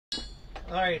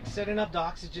Alright, setting up the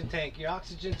oxygen tank. Your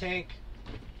oxygen tank,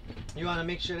 you want to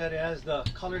make sure that it has the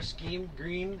color scheme,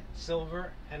 green,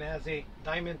 silver, and it has a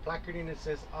diamond placarding that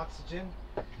says oxygen.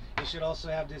 You should also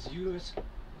have this US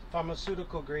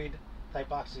pharmaceutical grade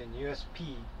type oxygen,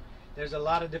 USP. There's a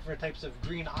lot of different types of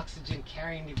green oxygen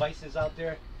carrying devices out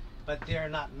there, but they're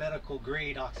not medical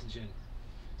grade oxygen.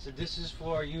 So this is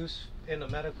for use in a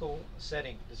medical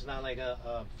setting. It's not like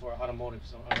for automotive,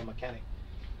 so auto mechanic.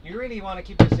 You really want to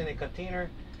keep this in a container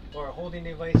or a holding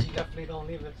device. You definitely don't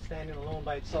leave it standing alone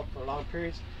by itself for long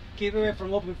periods. Keep it away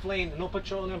from open flame, no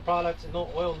petroleum products, and no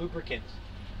oil lubricants.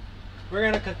 We're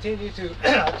going to continue to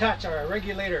attach our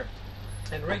regulator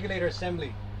and regulator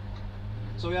assembly.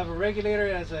 So we have a regulator,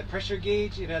 it has a pressure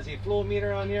gauge, it has a flow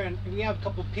meter on here, and we have a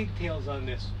couple pigtails on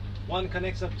this. One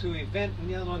connects up to a vent, and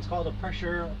the other one's called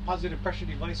a positive pressure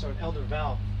device, or an elder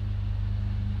valve.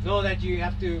 Know that you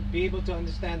have to be able to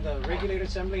understand the regulator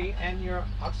assembly and your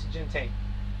oxygen tank.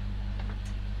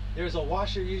 There's a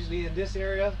washer usually in this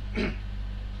area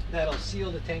that'll seal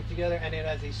the tank together, and it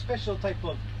has a special type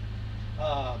of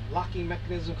locking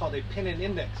mechanism called a pin and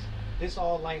index. This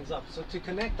all lines up. So to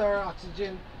connect our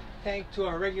oxygen tank to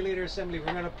our regulator assembly, we're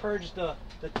going to purge the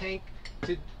tank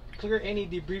to clear any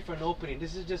debris from the opening.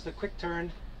 This is just a quick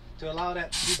turn to allow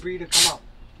that debris to come out.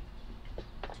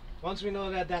 Once we know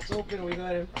that that's open, we go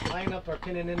ahead and line up our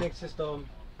pin and index system,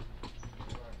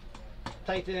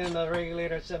 tighten the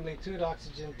regulator assembly to the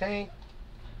oxygen tank.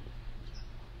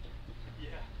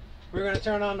 We're going to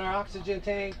turn on our oxygen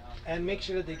tank and make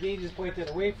sure that the gauge is pointed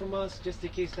away from us, just in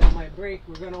case that might break.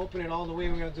 We're going to open it all the way.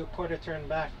 We're going to do a quarter turn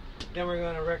back. Then we're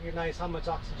going to recognize how much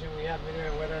oxygen we have in here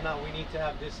and whether or not we need to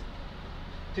have this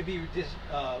to be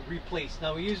replaced.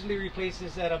 Now we usually replace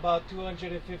this at about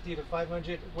 250 to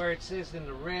 500. Where it says in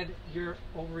the red, you're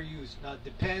overused. Now it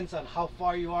depends on how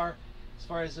far you are. As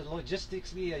far as the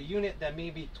logistically, a unit that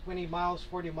may be 20 miles,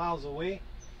 40 miles away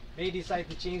may decide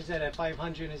to change that at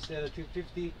 500 instead of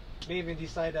 250. May even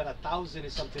decide that 1,000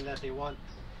 is something that they want,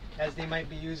 as they might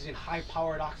be using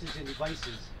high-powered oxygen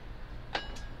devices.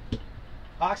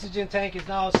 Oxygen tank is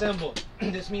now assembled.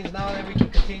 This means now that we can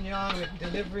continue on with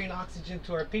delivering oxygen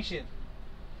to our patient.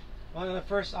 One of the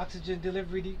first oxygen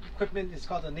delivery equipment is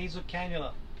called a nasal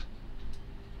cannula.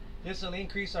 This will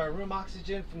increase our room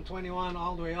oxygen from 21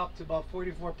 all the way up to about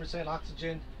 44%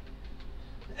 oxygen.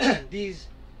 These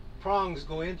prongs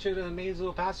go into the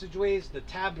nasal passageways. The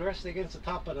tab rests against the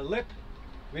top of the lip.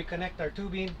 We connect our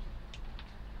tubing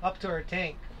up to our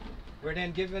tank. We're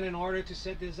then given an order to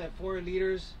set this at 4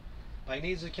 liters by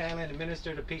nasal cannula and administer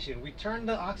to the patient. We turn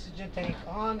the oxygen tank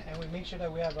on and we make sure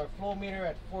that we have our flow meter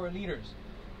at 4 liters.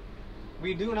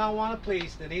 We do not want to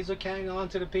place the nasal cannula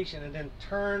onto the patient and then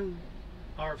turn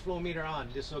our flow meter on.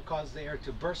 This will cause the air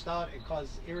to burst out and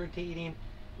cause irritating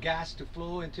gas to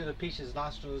flow into the patient's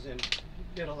nostrils, and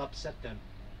it'll upset them.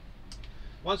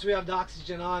 Once we have the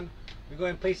oxygen on, we go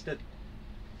and place the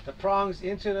prongs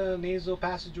into the nasal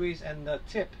passageways, and the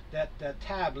tip, that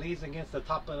tab lays against the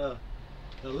top of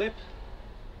the lip.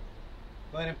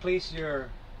 Go ahead and place your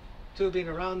tubing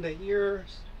around the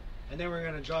ears, and then we're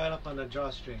going to draw it up on the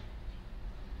drawstring.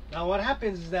 Now what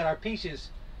happens is that our patients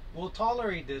will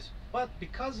tolerate this, but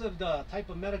because of the type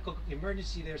of medical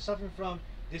emergency they're suffering from,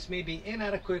 this may be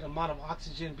inadequate amount of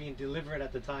oxygen being delivered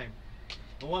at the time.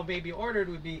 And what may be ordered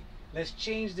would be, let's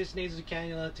change this nasal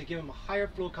cannula to give them a higher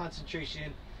flow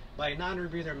concentration by a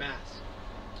non-rebreather mask.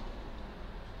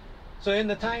 So in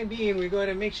the time being, we go ahead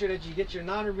and make sure that you get your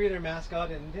non-rebreather mask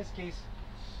out. And in this case,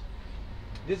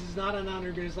 this is not a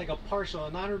non-rebreather, it's like a partial.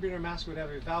 A non-rebreather mask would have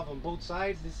a valve on both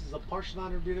sides. This is a partial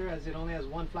non-rebreather, as it only has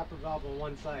one flapper valve on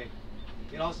one side.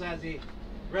 It also has a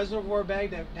reservoir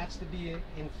bag that has to be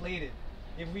inflated.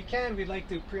 If we can, we'd like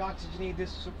to pre-oxygenate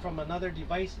this from another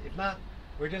device. If not,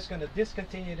 we're just going to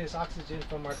discontinue this oxygen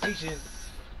from our patient.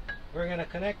 We're going to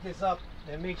connect this up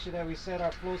and make sure that we set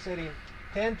our flow setting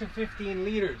 10 to 15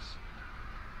 liters.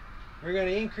 We're going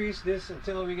to increase this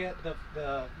until we get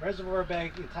the reservoir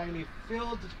bag entirely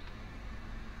filled.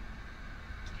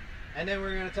 And then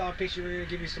we're going to tell our patient we're going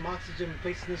to give you some oxygen,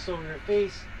 placing this over their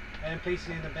face and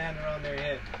placing it in the band around their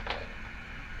head.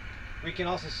 We can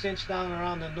also cinch down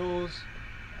around the nose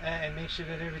and make sure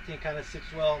that everything kind of sits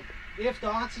well. If the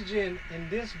oxygen in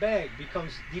this bag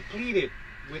becomes depleted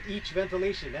with each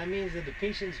ventilation, that means that the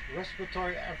patient's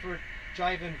respiratory effort,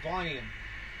 drive, and volume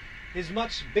is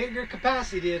much bigger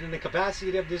capacity than the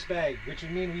capacity of this bag, which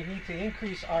would mean we need to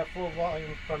increase our flow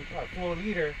volume from our flow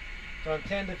liter from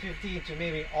 10 to 15 to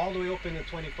maybe all the way open to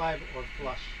 25 or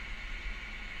flush.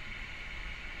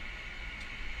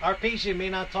 Our patient may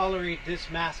not tolerate this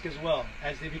mask as well,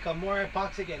 as they become more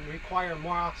hypoxic and require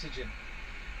more oxygen.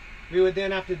 We would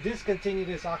then have to discontinue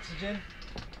this oxygen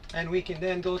And we can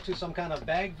then go to some kind of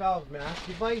bag valve mask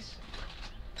device,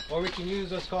 or we can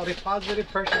use what's called a positive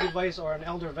pressure device or an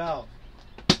elder valve.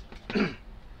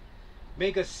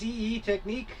 Make a CE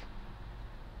technique,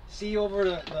 C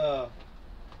over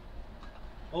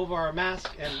over our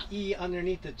mask and E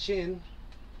underneath the chin.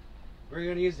 We're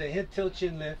going to use the hip tilt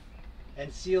chin lift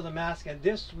and seal the mask, and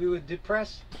this we would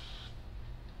depress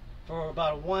for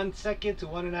about 1 second to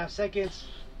 1.5 seconds,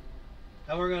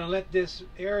 and we're going to let this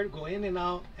air go in and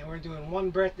out, and we're doing 1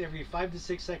 breath every 5 to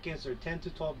 6 seconds or 10 to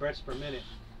 12 breaths per minute.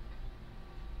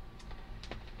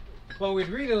 What we'd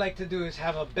really like to do is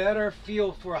have a better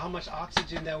feel for how much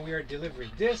oxygen that we are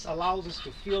delivering. This allows us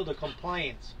to feel the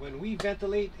compliance. When we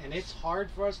ventilate and it's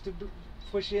hard for us to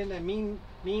push in, and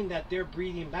mean that they're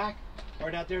breathing back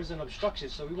or that there's an obstruction.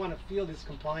 So we want to feel this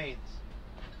compliance.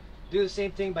 Do the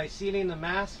same thing by sealing the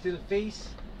mask to the face.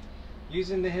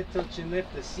 Using the hip tilt chin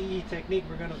lift, the CE technique,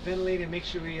 we're going to ventilate and make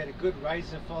sure we get a good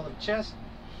rise and fall of chest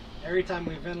every time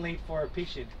we ventilate for our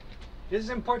patient. This is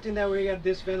important that we get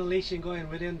this ventilation going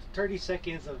within 30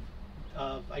 seconds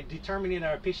of determining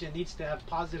that our patient needs to have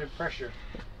positive pressure.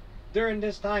 During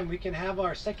this time, we can have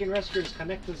our second respirators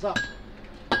connect us up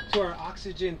to our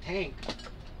oxygen tank,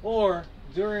 or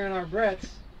during our breaths,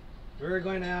 we're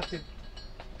going to have to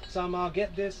somehow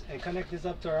get this and connect this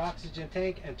up to our oxygen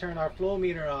tank and turn our flow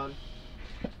meter on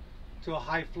to a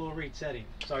high flow rate setting.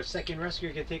 So our second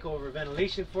respirator can take over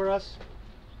ventilation for us.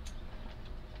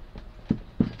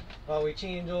 While we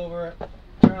change over,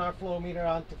 turn our flow meter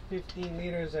on to 15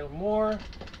 liters or more.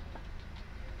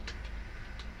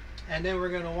 And then we're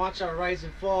going to watch our rise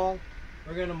and fall.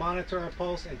 We're going to monitor our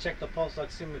pulse and check the pulse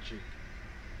oximetry.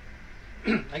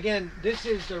 Again, this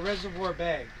is the reservoir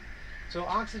bag. So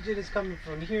oxygen is coming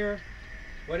from here.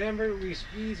 Whenever we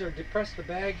squeeze or depress the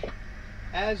bag,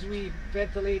 as we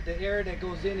ventilate, the air that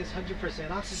goes in is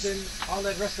 100% oxygen. All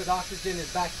that rest of the oxygen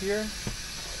is back here.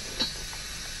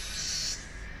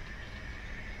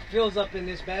 Fills up in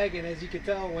this bag, and as you can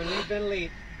tell, when we ventilate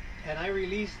and I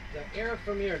release, the air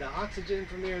from here, the oxygen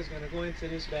from here is going to go into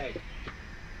this bag.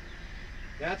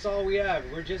 That's all we have.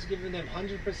 We're just giving them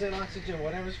 100% oxygen,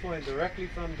 whatever's flowing directly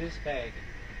from this bag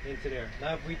into there.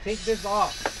 Now if we take this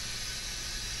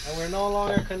off and we're no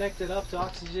longer connected up to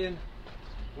oxygen,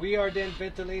 we are then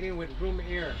ventilating with room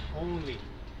air only.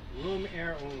 Room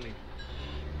air only.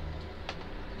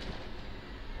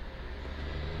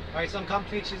 Alright, some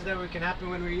complications that can happen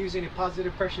when we're using a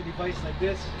positive pressure device like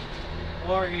this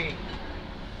or a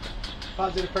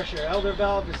positive pressure elder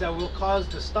valve is that will cause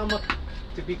the stomach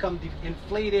to become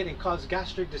inflated and cause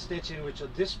gastric distension, which will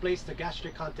displace the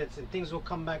gastric contents, and things will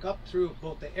come back up through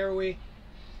both the airway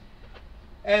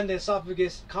and the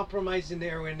esophagus, compromising the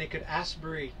airway, and they could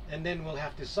aspirate, and then we'll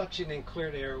have to suction and clear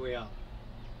the airway out.